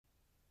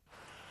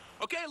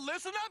Okay,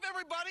 listen up,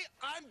 everybody.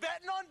 I'm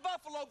betting on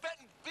Buffalo,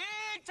 betting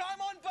big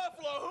time on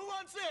Buffalo. Who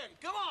wants in?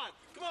 Come on,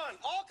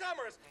 all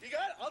comers. You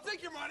got it? I'll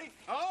take your money.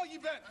 Oh, you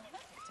bet.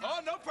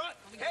 Oh, no problem.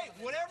 Hey,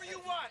 whatever you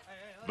want.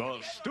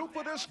 The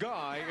stupidest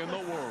guy in the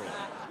world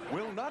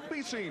will not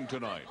be seen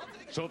tonight,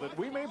 so that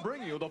we may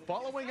bring you the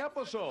following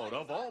episode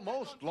of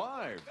Almost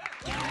Live.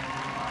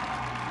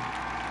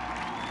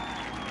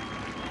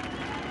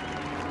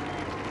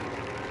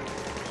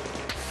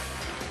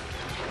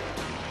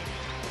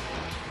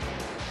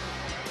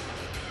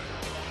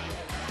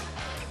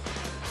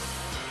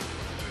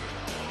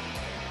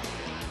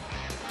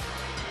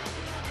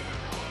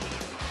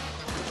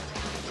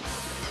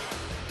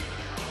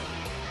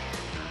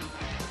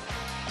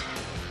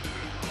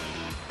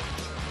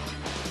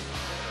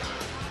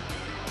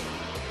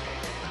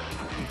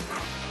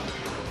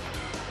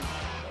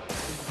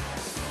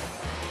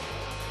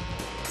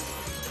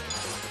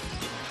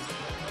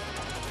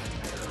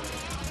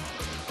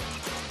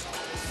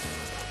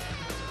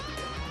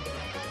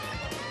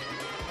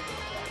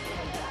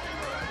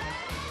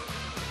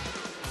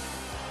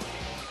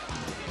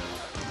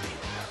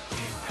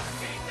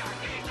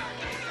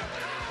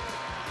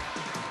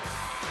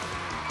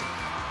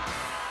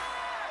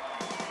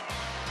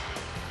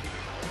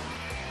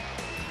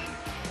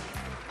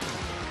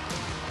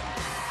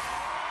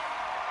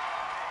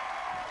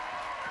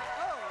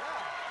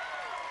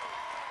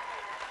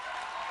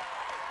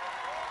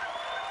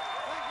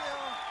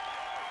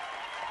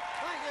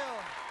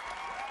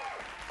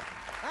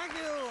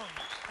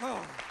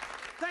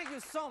 Thank you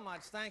so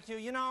much, thank you.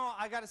 You know,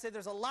 I gotta say,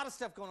 there's a lot of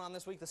stuff going on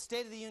this week. The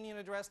State of the Union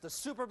address, the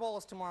Super Bowl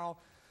is tomorrow.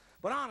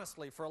 But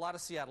honestly, for a lot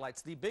of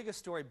Seattleites, the biggest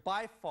story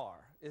by far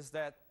is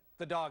that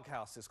the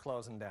doghouse is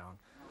closing down.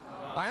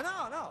 I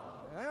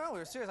know,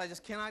 we're serious. I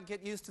just cannot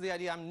get used to the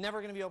idea I'm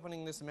never gonna be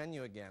opening this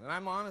menu again. And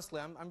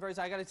I'm very,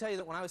 I gotta tell you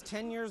that when I was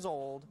 10 years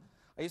old,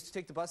 I used to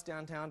take the bus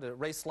downtown to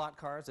race slot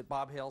cars at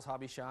Bob Hale's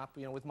Hobby Shop,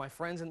 you know, with my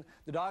friends, and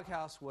the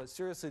doghouse was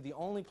seriously the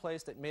only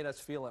place that made us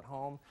feel at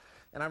home.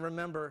 And I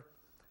remember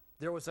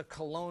there was a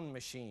cologne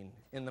machine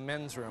in the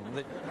men's room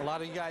that a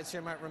lot of you guys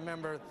here might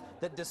remember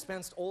that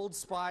dispensed Old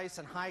Spice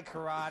and High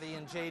Karate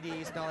and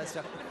JD's and all that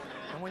stuff.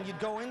 And when you'd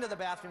go into the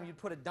bathroom, you'd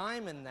put a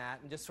dime in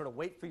that and just sort of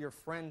wait for your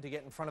friend to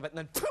get in front of it and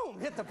then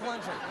boom, hit the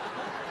plunger.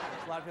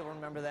 A lot of people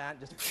remember that,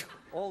 just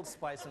Old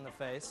Spice in the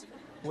face,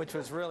 which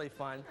was really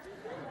fun.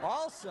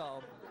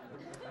 Also,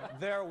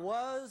 there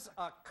was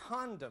a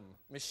condom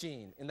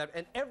machine in that,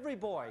 and every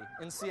boy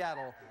in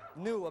Seattle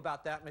knew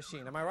about that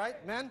machine. Am I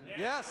right, men?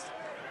 Yes.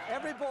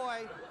 Every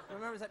boy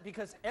remembers that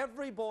because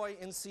every boy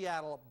in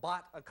Seattle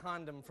bought a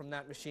condom from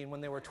that machine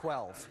when they were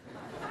 12.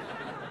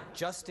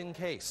 Just in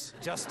case,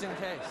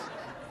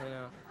 you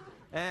know.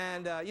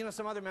 And, you know,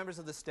 some other members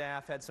of the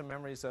staff had some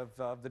memories of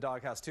the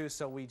doghouse, too,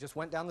 so we just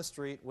went down the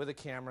street with a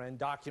camera and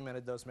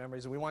documented those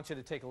memories, and we want you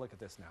to take a look at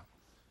this now.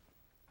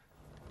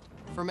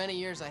 For many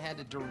years, I had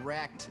to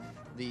direct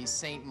the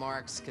St.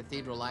 Mark's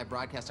Cathedral live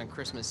broadcast on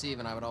Christmas Eve,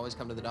 and I would always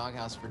come to the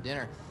doghouse for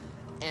dinner.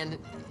 And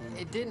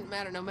it didn't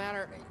matter, no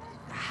matter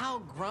how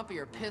grumpy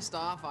or pissed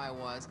off I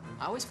was,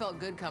 I always felt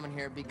good coming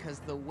here because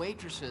the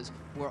waitresses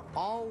were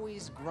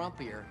always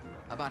grumpier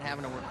about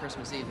having to work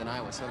Christmas Eve than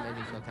I was, so it made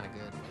me feel kind of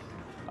good.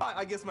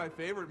 I guess my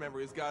favorite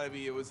memory has got to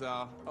be, it was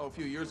a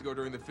few years ago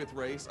during the 5th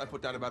race. I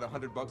put down about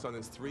 $100 on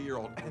this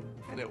 3-year-old,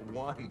 and it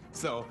won.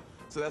 So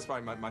that's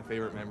probably my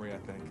favorite memory, I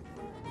think.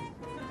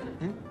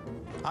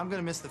 I'm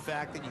gonna miss the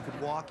fact that you could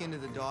walk into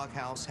the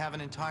doghouse, have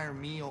an entire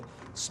meal,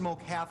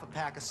 smoke half a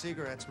pack of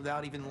cigarettes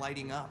without even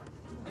lighting up.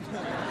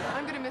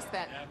 I'm gonna miss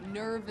that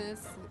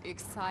nervous,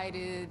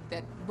 excited,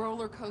 that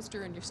roller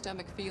coaster in your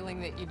stomach feeling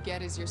that you'd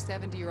get as your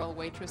 70-year-old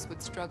waitress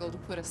would struggle to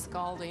put a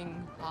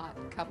scalding hot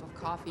cup of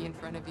coffee in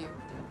front of you.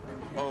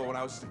 Oh, when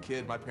I was just a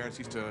kid, my parents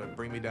used to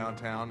bring me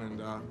downtown, and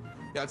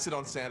yeah, I'd sit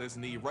on Santa's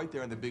knee right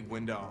there in the big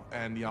window,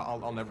 and yeah,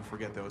 I'll never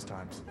forget those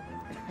times.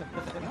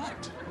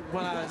 What?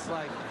 When I was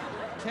like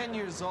 10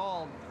 years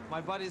old,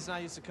 my buddies and I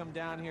used to come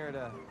down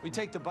here we'd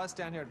take the bus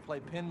down here to play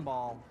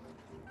pinball,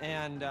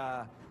 and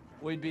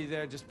we'd be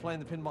there just playing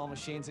the pinball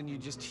machines, and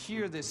you'd just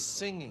hear this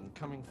singing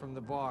coming from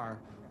the bar,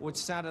 which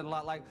sounded a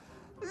lot like,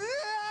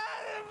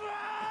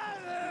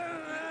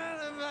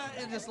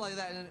 and just like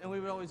that, and we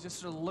would always just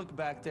sort of look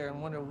back there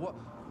and wonder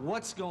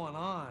what's going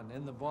on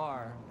in the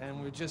bar,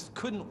 and we just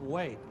couldn't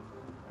wait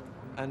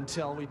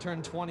until we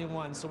turned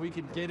 21 so we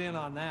could get in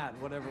on that,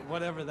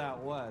 whatever that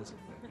was.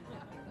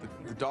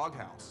 The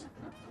doghouse.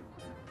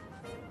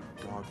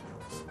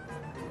 Doghouse.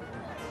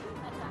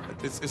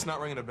 It's not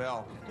ringing a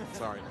bell.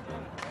 Sorry. The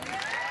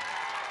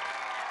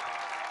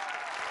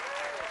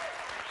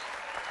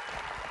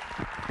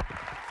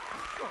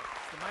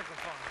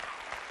microphone.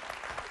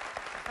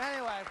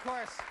 Anyway, of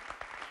course,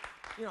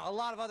 you know, a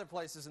lot of other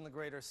places in the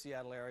greater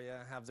Seattle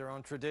area have their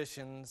own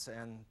traditions,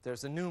 and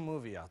there's a new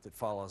movie out that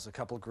follows a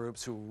couple of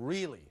groups who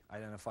really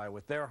identify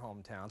with their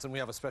hometowns, and we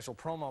have a special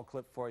promo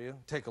clip for you.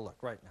 Take a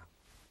look right now.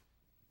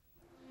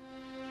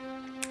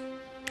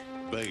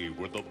 They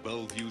were the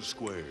Bellevue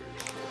Squares.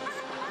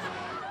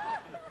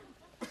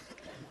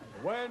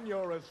 When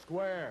you're a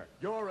square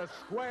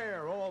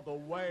all the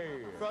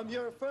way. From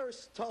your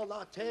first tall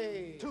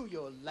latte To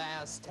your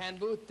last tan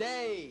booth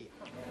day.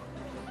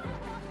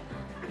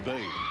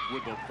 They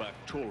were the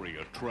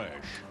Factoria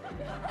trash.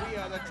 We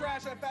are the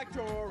trash at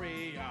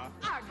Factoria.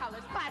 Our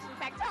colors splash in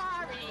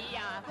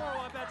Factoria.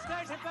 Throw up that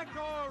stash in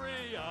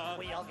Factoria.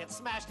 we all get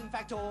smashed in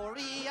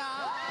Factoria.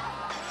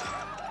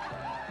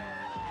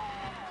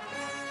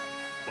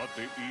 But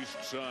the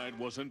East Side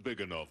wasn't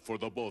big enough for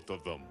the both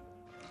of them.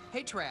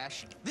 Hey,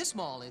 Trash, this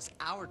mall is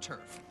our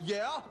turf.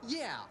 Yeah?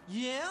 Yeah.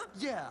 Yeah?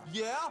 Yeah.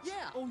 Yeah?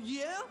 Yeah. Oh,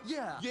 yeah?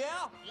 Yeah.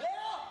 Yeah?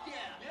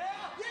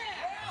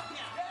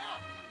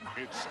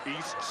 It's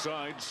East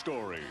Side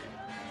Story.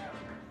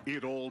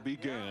 It all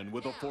began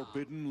with a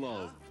forbidden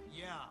love.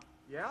 Yeah.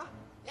 Yeah?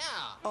 Yeah.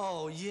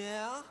 Oh,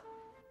 yeah?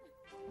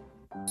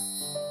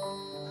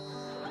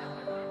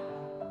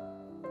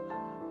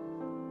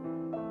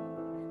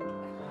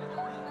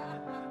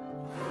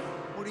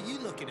 What are you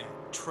looking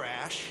at,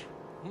 trash?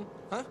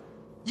 Huh?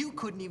 You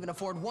couldn't even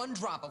afford 1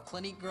 drop of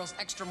Clinique Girl's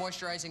Extra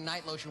Moisturizing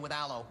Night Lotion with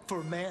aloe.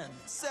 For men.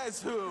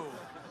 Says who?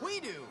 We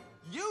do.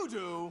 You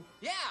do?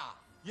 Yeah.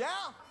 Yeah?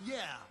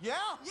 Yeah.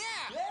 Yeah? Yeah.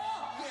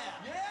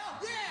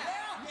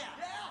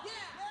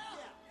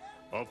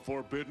 A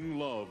forbidden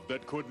love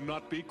that could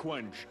not be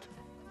quenched.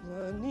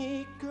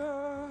 Clinique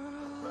girl.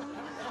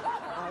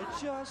 I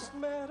just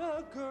met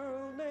a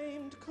girl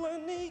named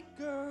Clinique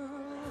girl.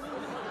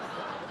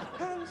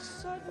 And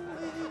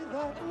suddenly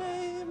that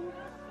name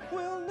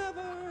will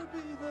never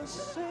be the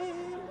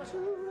same to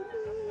me.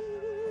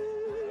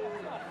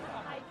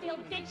 I feel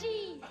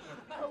bitchy.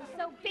 Oh,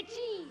 so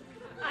bitchy.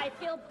 I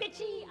feel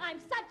bitchy. I'm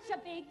such a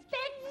big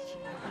bitch.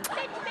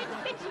 Bitch,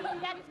 bitchy.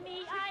 That's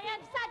me. I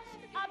am such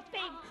a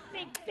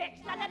big bitch.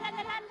 La la la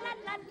la la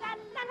la la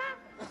la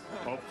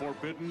la. A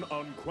forbidden,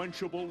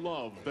 unquenchable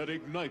love that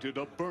ignited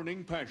a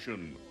burning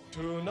passion.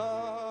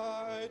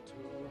 Tonight,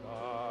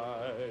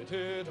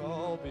 it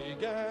all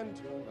began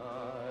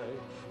tonight.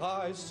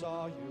 I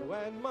saw you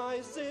and my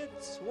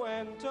zits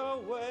went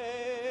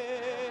away.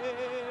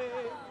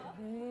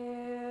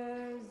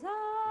 There's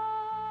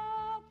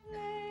a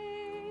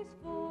place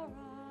for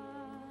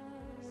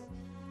us.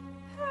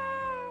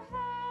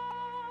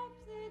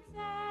 Perhaps it's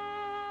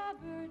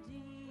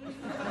Aberdeen.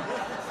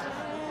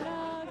 Then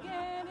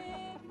again,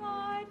 it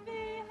might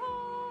be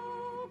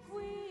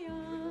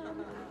Hoquiam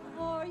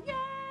or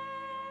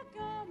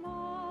Yakima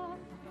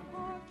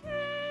or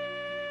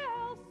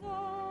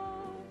Kelso,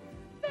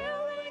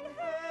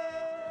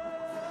 Billingham,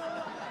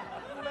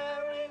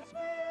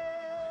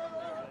 Marysville,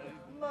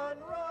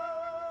 Monroe.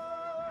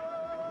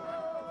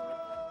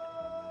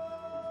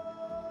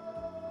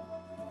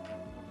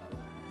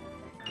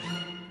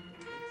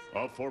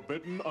 A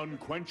forbidden,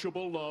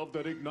 unquenchable love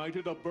that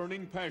ignited a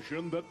burning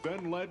passion that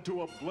then led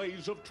to a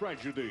blaze of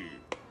tragedy.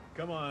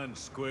 Come on,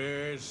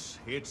 Squares.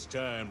 It's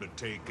time to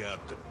take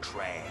out the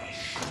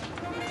trash.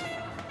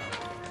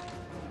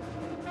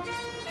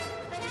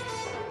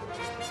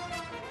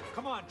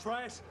 Come on,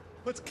 Trash.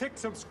 Let's kick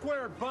some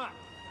square butt.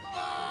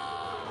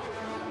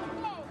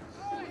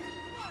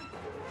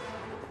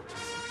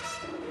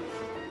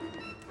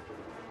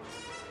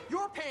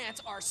 Your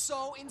pants are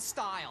so in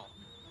style.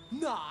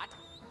 Not.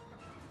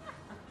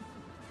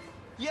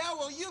 Yeah,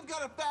 well, you've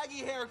got a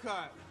faggy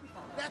haircut.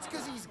 That's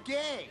because he's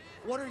gay.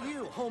 What are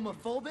you,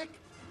 homophobic?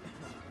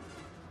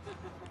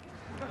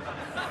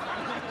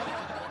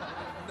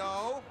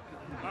 No.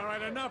 All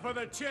right, enough of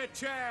the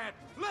chit-chat.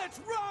 Let's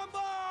rumble!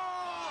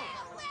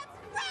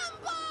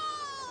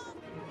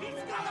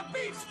 He's got a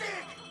beef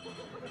stick.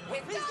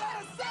 He's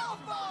got a cell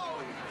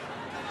phone.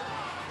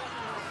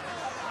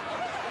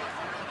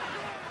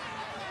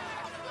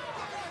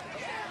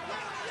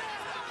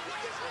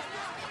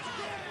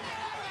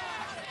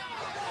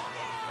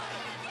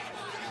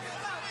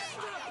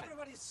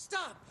 Everybody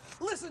stop!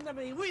 Listen to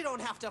me. We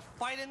don't have to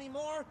fight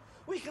anymore.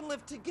 We can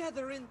live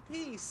together in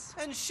peace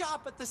and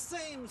shop at the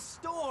same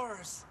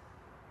stores.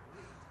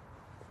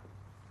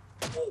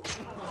 Tony!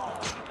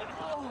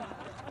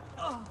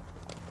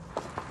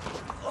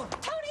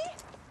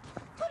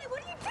 Tony,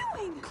 what are you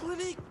doing?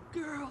 Clinique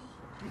girl.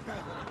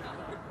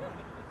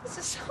 This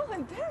is so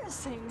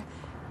embarrassing.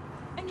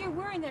 And you're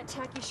wearing that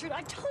tacky shirt.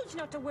 I told you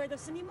not to wear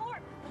this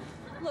anymore.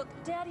 Look,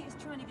 Daddy is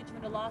trying to get you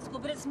into law school,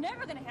 but it's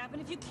never going to happen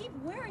if you keep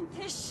wearing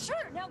this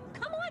shirt. Now,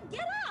 come on,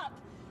 get up.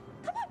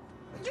 Come on.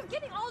 You're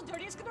getting all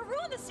dirty. It's going to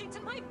ruin the seats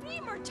in my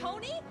Beamer,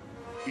 Tony.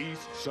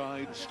 East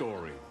Side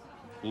Story.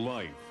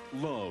 Life,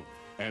 love,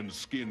 and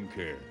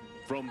skincare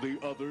from the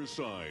other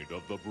side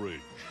of the bridge.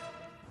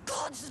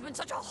 God, this has been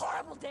such a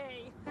horrible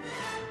day. All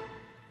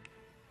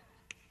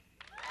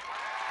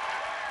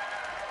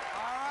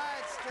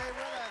right, stay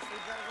with us.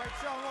 We've got a great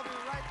show, and we'll be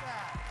right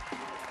back.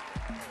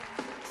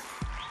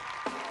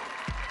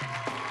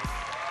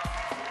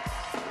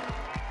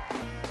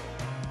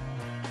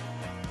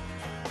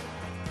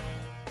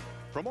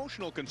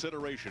 Promotional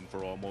consideration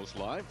for Almost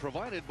Live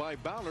provided by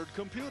Ballard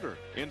Computer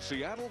in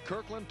Seattle,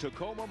 Kirkland,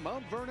 Tacoma,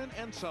 Mount Vernon,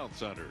 and South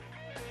Center.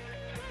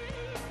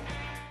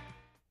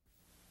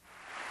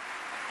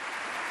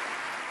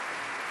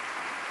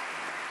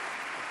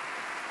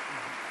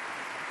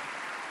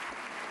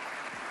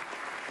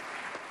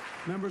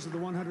 members of the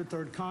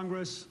 103rd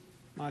Congress,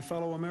 my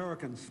fellow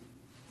Americans.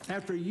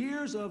 After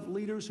years of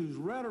leaders whose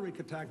rhetoric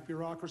attacked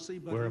bureaucracy,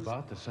 but We're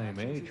about the same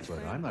age, but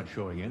I'm not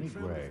showing any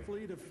gray.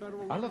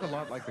 I look a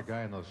lot like the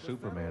guy in those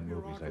Superman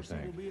movies, I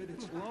think.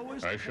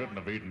 I shouldn't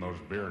have eaten those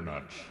beer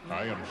nuts.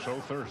 I am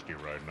so thirsty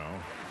right now.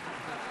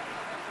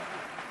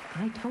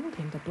 I told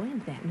him to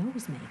blend that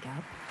nose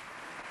makeup.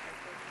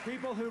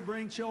 People who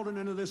bring children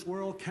into this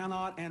world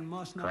cannot and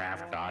must not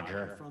Craft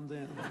Dodger. from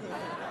them.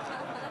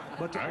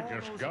 But I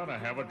just gotta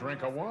have a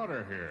drink of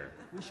water here.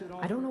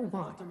 I don't know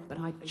why, but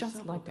I'd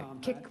just like to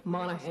kick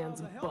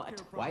Monahan's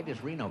butt. Why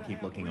does Reno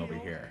keep looking over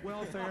here?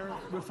 Welfare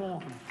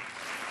reform.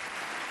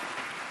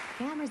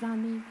 Camera's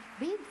on me.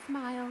 Big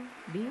smile.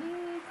 Big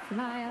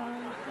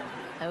smile.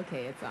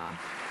 Okay, it's off.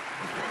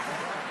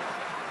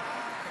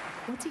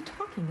 What's he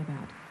talking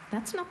about?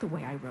 That's not the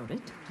way I wrote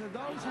it. To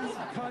those who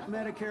cut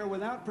Medicare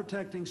without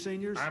protecting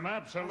seniors, I'm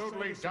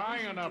absolutely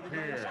dying up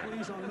here.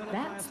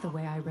 That's the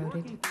way I wrote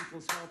it.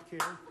 People's health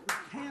care. We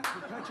can't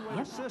perpetuate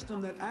a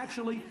system that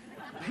actually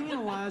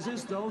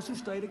penalizes those who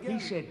stay together. He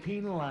said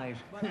penalize.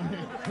 I'm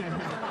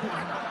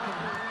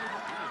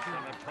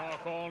gonna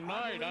talk all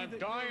night. I'm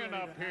dying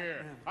up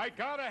here. I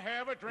gotta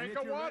have a drink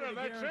of water.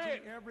 That's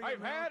it.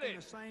 I've had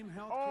it.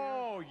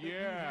 Oh,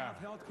 yeah.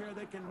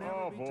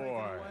 Oh,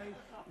 boy.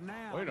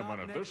 Wait a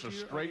minute. This is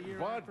straight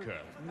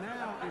vodka.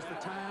 Now is the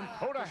time.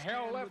 Who the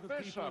hell left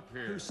this up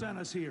here? Who sent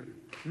us here?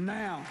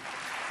 Now.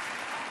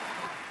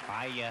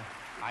 I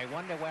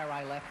wonder where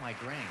I left my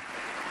drink.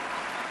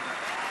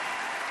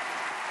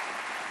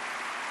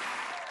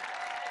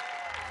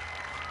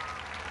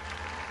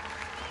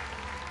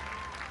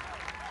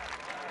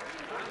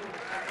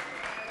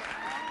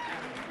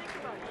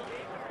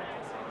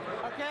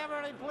 Okay,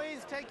 everybody,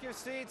 please take your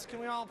seats. Can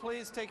we all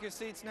please take your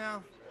seats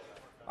now?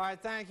 All right,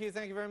 thank you.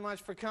 Thank you very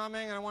much for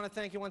coming. And I want to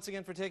thank you once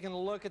again for taking a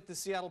look at the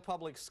Seattle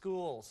Public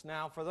Schools.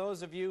 Now, for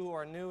those of you who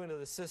are new into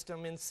the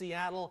system in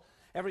Seattle,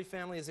 every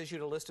family is issued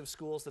a list of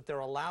schools that they're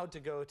allowed to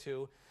go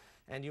to,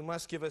 and you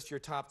must give us your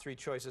top 3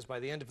 choices by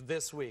the end of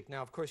this week.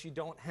 Now, of course, you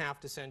don't have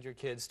to send your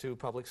kids to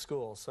public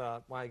schools.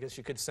 Well, I guess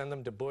you could send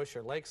them to Bush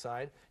or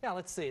Lakeside. Yeah,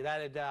 let's see.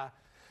 That'd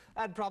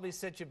probably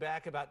set you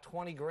back about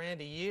 20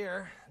 grand a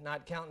year,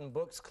 not counting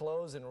books,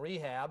 clothes, and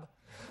rehab.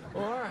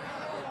 Or,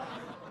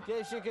 in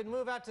case you could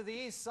move out to the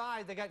east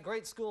side, they got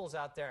great schools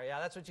out there. Yeah,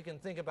 that's what you can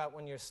think about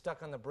when you're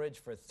stuck on the bridge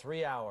for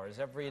 3 hours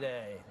every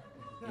day.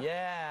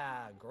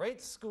 Yeah,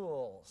 great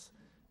schools.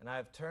 And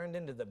I've turned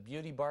into the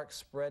beauty bark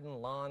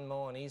spreading, lawn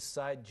mowing east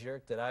side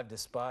jerk that I've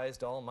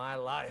despised all my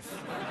life.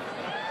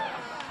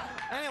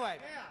 Anyway.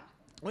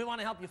 We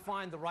want to help you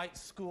find the right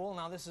school.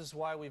 Now, this is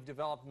why we've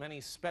developed many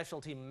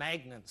specialty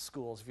magnet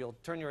schools. If you'll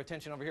turn your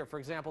attention over here, for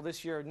example,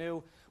 this year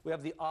new, we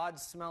have the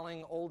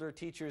odd-smelling older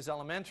teachers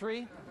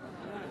elementary,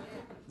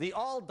 the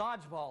all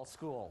dodgeball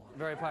school,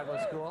 very popular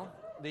school,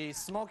 the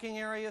smoking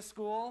area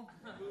school,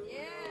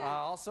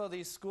 also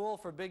the school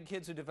for big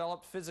kids who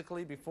develop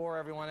physically before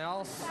everyone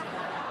else.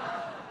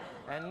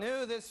 And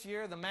new this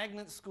year, the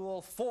magnet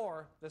school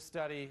for the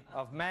study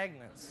of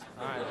magnets.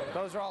 All right,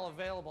 those are all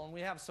available, and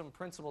we have some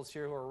principals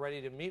here who are ready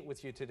to meet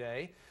with you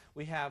today.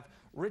 We have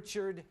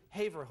Richard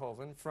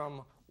Haverhoven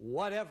from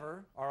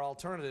whatever, our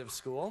alternative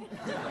school,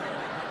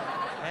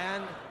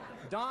 and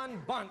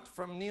Don Bunt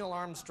from Neil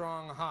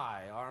Armstrong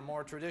High, our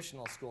more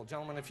traditional school.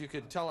 Gentlemen, if you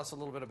could tell us a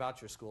little bit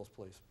about your schools,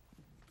 please.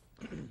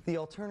 The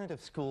alternative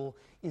school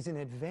is an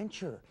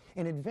adventure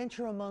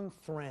among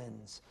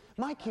friends.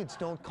 My kids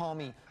don't call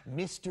me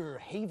Mr.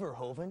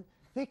 Haverhoven,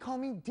 they call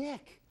me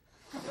Dick.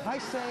 I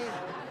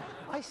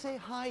say,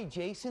 hi,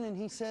 Jason, and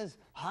he says,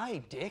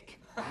 hi, Dick.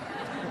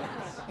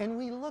 And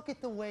we look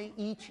at the way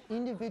each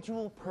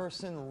individual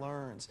person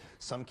learns.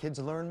 Some kids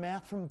learn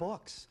math from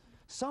books,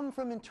 some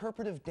from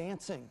interpretive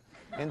dancing,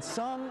 and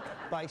some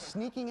by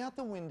sneaking out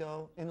the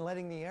window and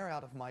letting the air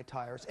out of my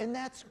tires. And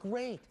that's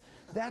great.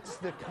 That's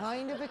the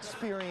kind of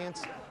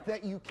experience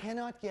that you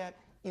cannot get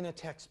in a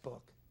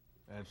textbook.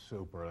 That's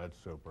super, that's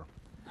super.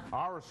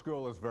 Our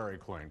school is very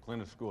clean.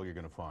 Cleanest school you're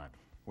going to find.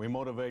 We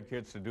motivate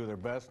kids to do their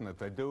best, and if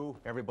they do,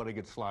 everybody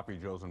gets sloppy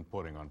joes and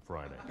pudding on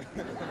Friday.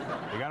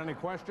 You got any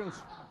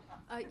questions?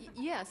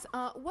 Yes.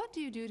 What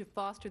do you do to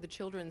foster the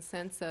children's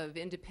sense of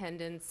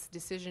independence,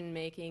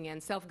 decision-making,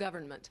 and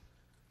self-government?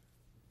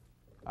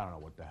 I don't know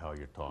what the hell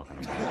you're talking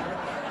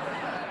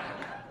about.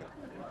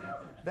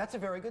 That's a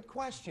very good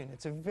question.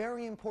 It's a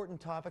very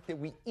important topic that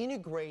we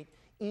integrate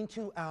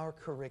into our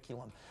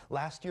curriculum.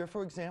 Last year,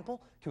 for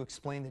example, to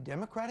explain the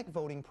democratic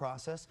voting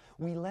process,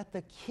 we let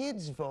the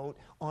kids vote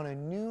on a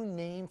new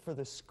name for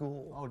the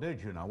school. Oh,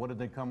 did you? Now, what did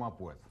they come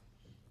up with?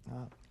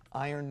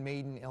 Iron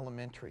Maiden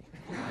Elementary.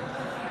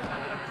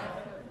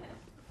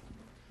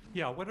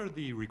 Yeah, what are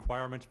the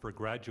requirements for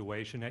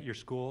graduation at your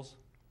schools?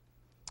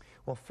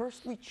 Well,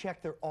 first we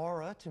check their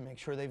aura to make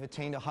sure they've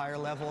attained a higher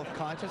level of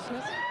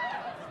consciousness.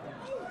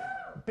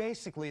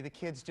 Basically, the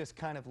kids just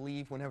kind of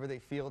leave whenever they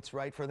feel it's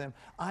right for them.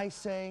 I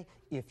say,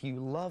 if you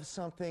love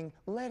something,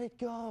 let it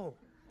go.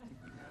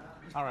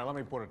 All right, let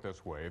me put it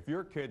this way. If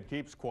your kid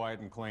keeps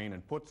quiet and clean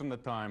and puts in the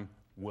time,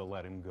 we'll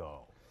let him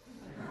go.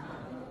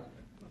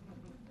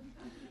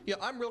 Yeah,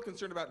 I'm real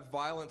concerned about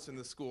violence in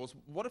the schools.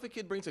 What if a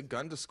kid brings a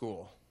gun to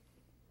school?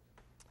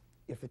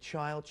 If a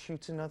child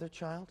shoots another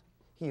child,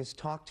 he is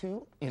talked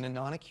to in a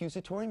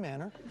non-accusatory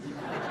manner.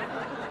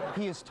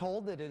 He is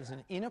told that it is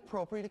an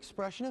inappropriate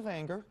expression of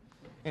anger,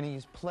 and he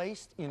is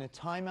placed in a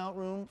timeout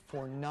room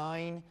for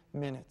 9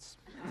 minutes.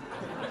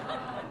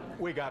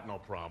 We got no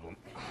problem.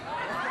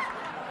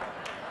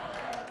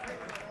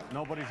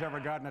 Nobody's ever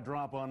gotten a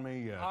drop on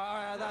me yet. All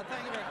right,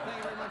 thank you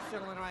very much,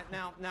 gentlemen. All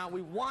right, now,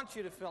 we want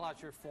you to fill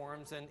out your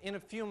forms, and in a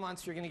few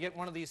months, you're going to get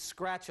one of these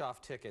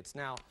scratch-off tickets.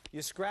 Now,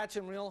 you scratch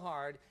them real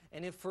hard,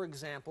 and if, for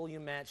example, you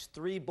match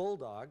 3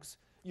 bulldogs,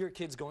 your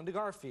kid's going to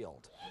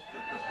Garfield.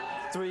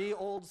 3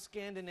 old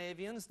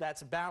Scandinavians,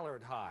 that's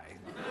Ballard High.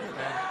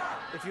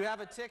 And if you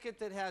have a ticket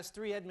that has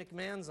 3 Ed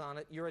McMahons on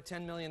it, you're a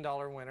 $10 million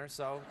winner,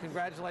 so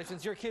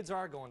congratulations, your kids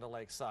are going to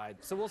Lakeside.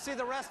 So we'll see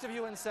the rest of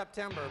you in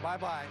September.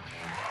 Bye-bye.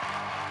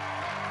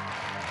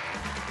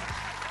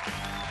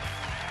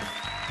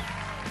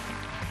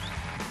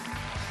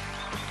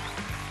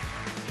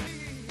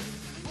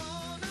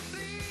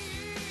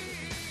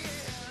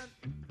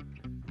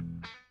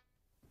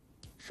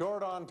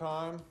 Short on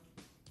time.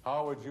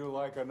 How would you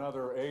like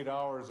another 8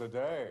 hours a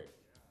day?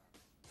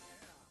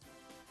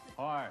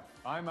 Hi,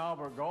 I'm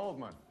Albert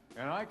Goldman,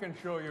 and I can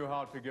show you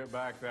how to get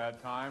back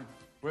that time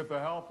with the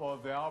help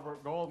of the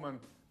Albert Goldman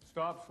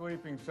Stop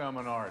Sleeping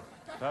seminars.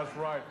 That's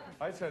right.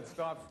 I said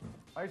stop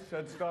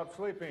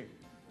sleeping.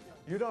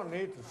 You don't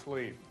need to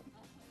sleep.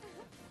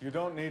 You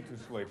don't need to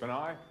sleep. And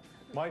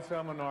my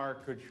seminar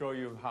could show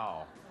you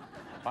how.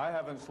 I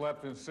haven't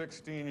slept in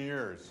 16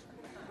 years,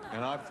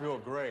 and I feel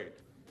great.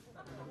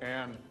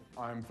 And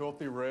I'm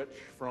filthy rich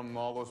from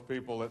all those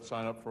people that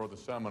sign up for the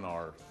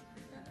seminars.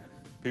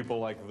 People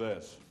like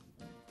this.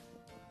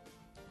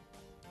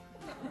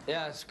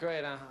 Yeah, it's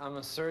great. I'm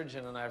a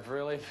surgeon, and I've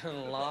really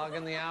been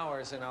logging the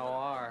hours in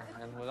OR.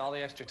 And with all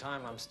the extra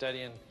time, I'm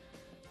studying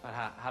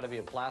how to be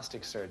a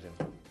plastic surgeon.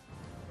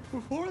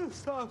 Before the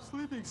Stop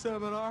Sleeping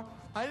seminar,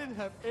 I didn't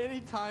have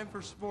any time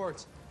for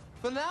sports.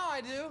 But now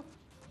I do.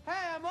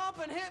 Hey, I'm up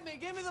and hit me.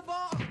 Give me the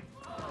ball. Give me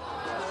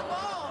the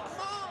ball.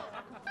 Come on.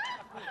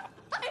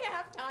 I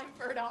have time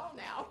for it all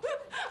now.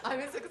 I'm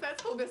a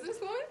successful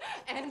businesswoman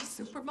and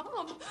super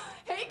mom.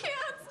 Hey,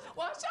 kids,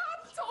 watch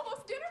out. It's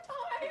almost dinner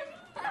time.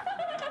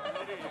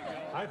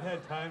 I've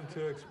had time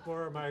to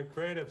explore my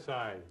creative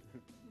side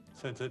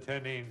since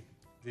attending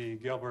the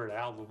Gilbert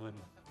Alderman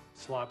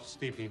Slop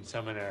Steeping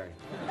Seminary.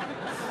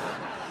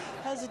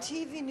 As a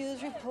TV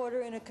news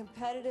reporter in a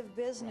competitive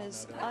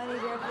business, I need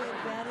every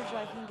advantage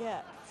I can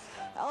get.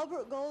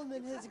 Albert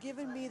Goldman has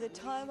given me the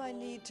time I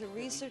need to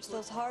research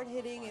those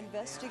hard-hitting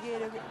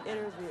investigative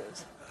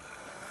interviews.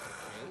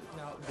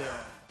 Now,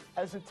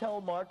 as a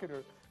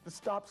telemarketer, the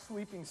Stop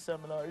Sleeping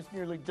seminar has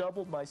nearly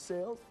doubled my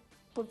sales,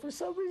 but for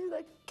some reason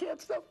I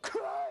can't stop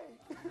crying.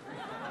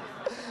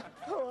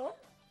 Hello?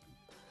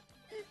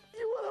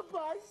 You want to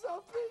buy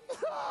something?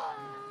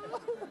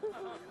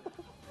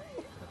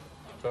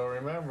 So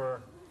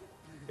remember,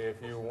 if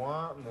you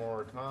want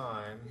more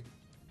time,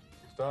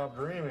 stop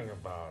dreaming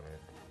about it.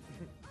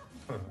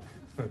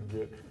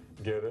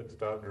 Get it?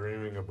 Stop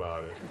dreaming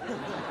about it.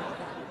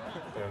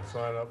 And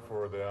sign up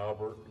for the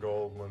Albert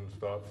Goldman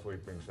Stop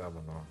Sleeping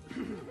Seminar.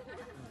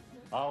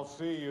 I'll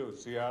see you,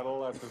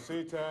 Seattle, at the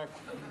SeaTac,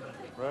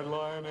 Red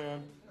Lion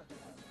Inn,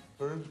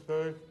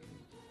 Thursday,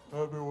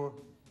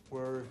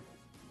 February.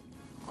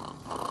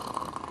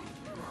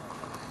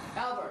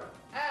 Albert,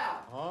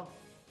 Al. Huh?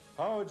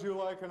 How would you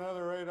like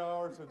another 8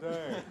 hours a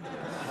day?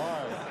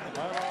 Hi, I'm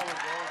Albert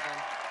Goldman,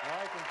 and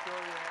I can show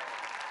you.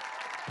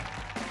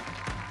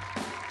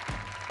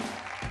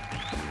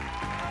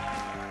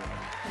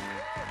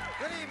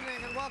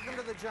 Welcome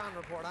to the John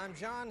Report. I'm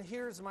John.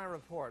 Here's my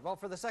report. Well,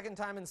 for the second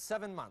time in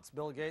 7 months,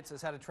 Bill Gates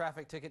has had a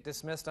traffic ticket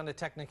dismissed on a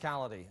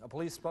technicality. A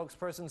police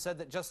spokesperson said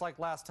that just like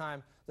last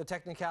time, the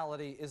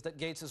technicality is that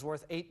Gates is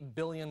worth $8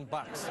 billion.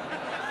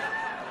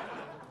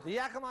 The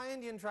Yakama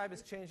Indian tribe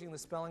is changing the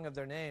spelling of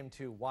their name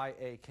to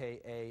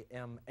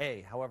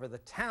Y-A-K-A-M-A. However, the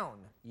town,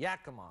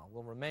 Yakima,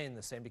 will remain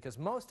the same because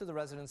most of the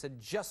residents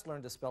had just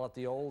learned to spell it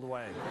the old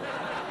way.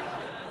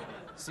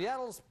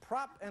 Seattle's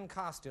Prop and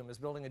Costume is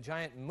building a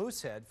giant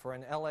moose head for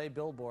an LA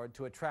billboard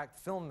to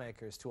attract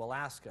filmmakers to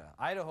Alaska.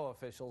 Idaho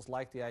officials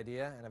like the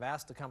idea and have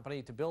asked the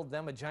company to build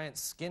them a giant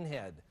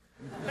skinhead.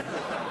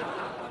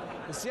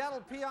 The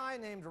Seattle PI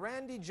named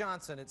Randy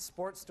Johnson its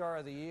Sports Star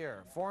of the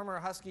Year. Former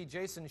Husky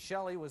Jason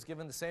Shelley was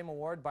given the same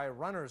award by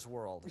Runner's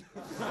World.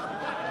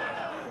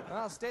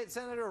 Well, State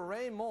Senator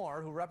Ray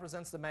Moore, who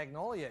represents the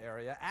Magnolia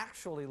area,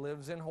 actually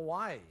lives in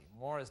Hawaii.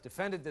 Moore has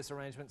defended this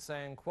arrangement,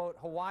 saying, quote,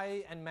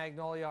 Hawaii and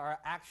Magnolia are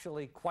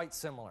actually quite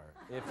similar.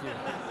 If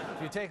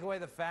you take away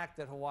the fact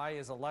that Hawaii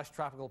is a lush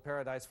tropical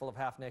paradise full of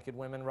half-naked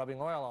women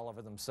rubbing oil all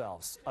over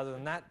themselves. Other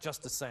than that,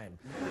 just the same.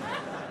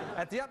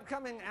 At the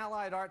upcoming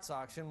Allied Arts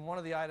Auction, one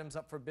of the items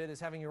up for bid is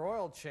having your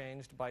oil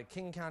changed by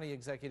King County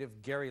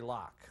executive Gary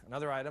Locke.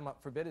 Another item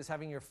up for bid is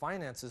having your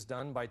finances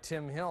done by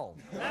Tim Hill.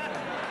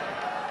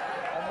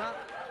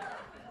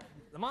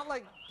 The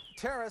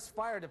Terrace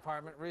Fire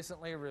Department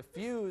recently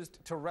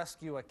refused to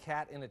rescue a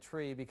cat in a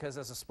tree because,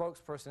 as a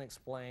spokesperson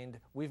explained,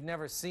 we've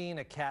never seen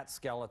a cat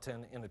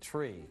skeleton in a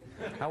tree.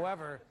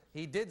 However,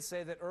 he did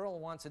say that Earl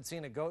once had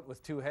seen a goat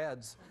with 2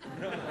 heads.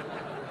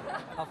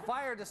 A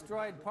fire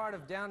destroyed part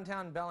of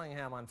downtown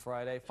Bellingham on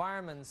Friday.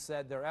 Firemen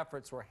said their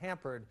efforts were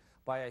hampered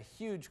by a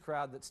huge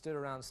crowd that stood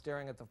around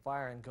staring at the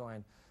fire and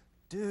going,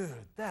 "Dude,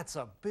 that's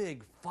a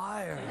big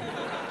fire."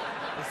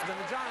 This has been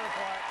the John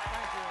Report.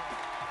 Thank you.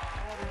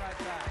 We'll be right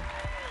back.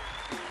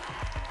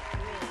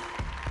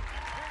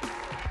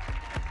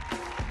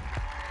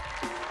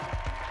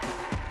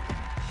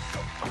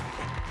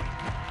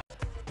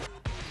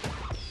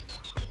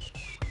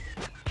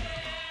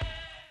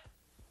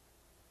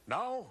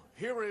 Now,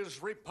 here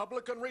is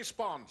Republican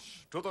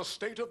response to the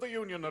State of the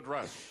Union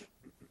address.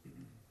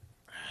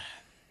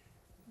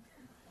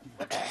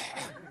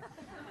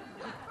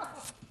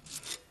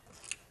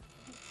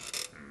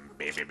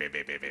 Beep, beep, beep,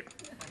 beep, beep, beep.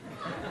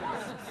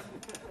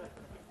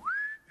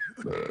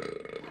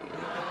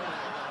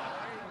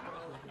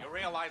 You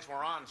realize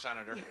we're on,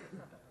 Senator?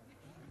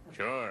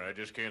 Sure, I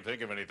just can't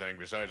think of anything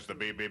besides the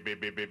beep, beep, beep,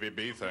 beep, beep, beep,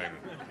 beep thing.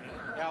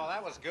 Yeah, well,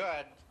 that was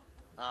good.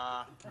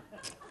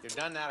 You've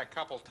done that a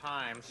couple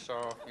times,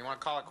 so you want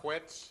to call it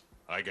quits?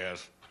 I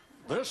guess.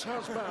 This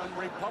has been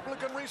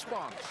Republican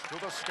response to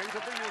the State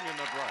of the Union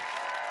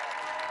address.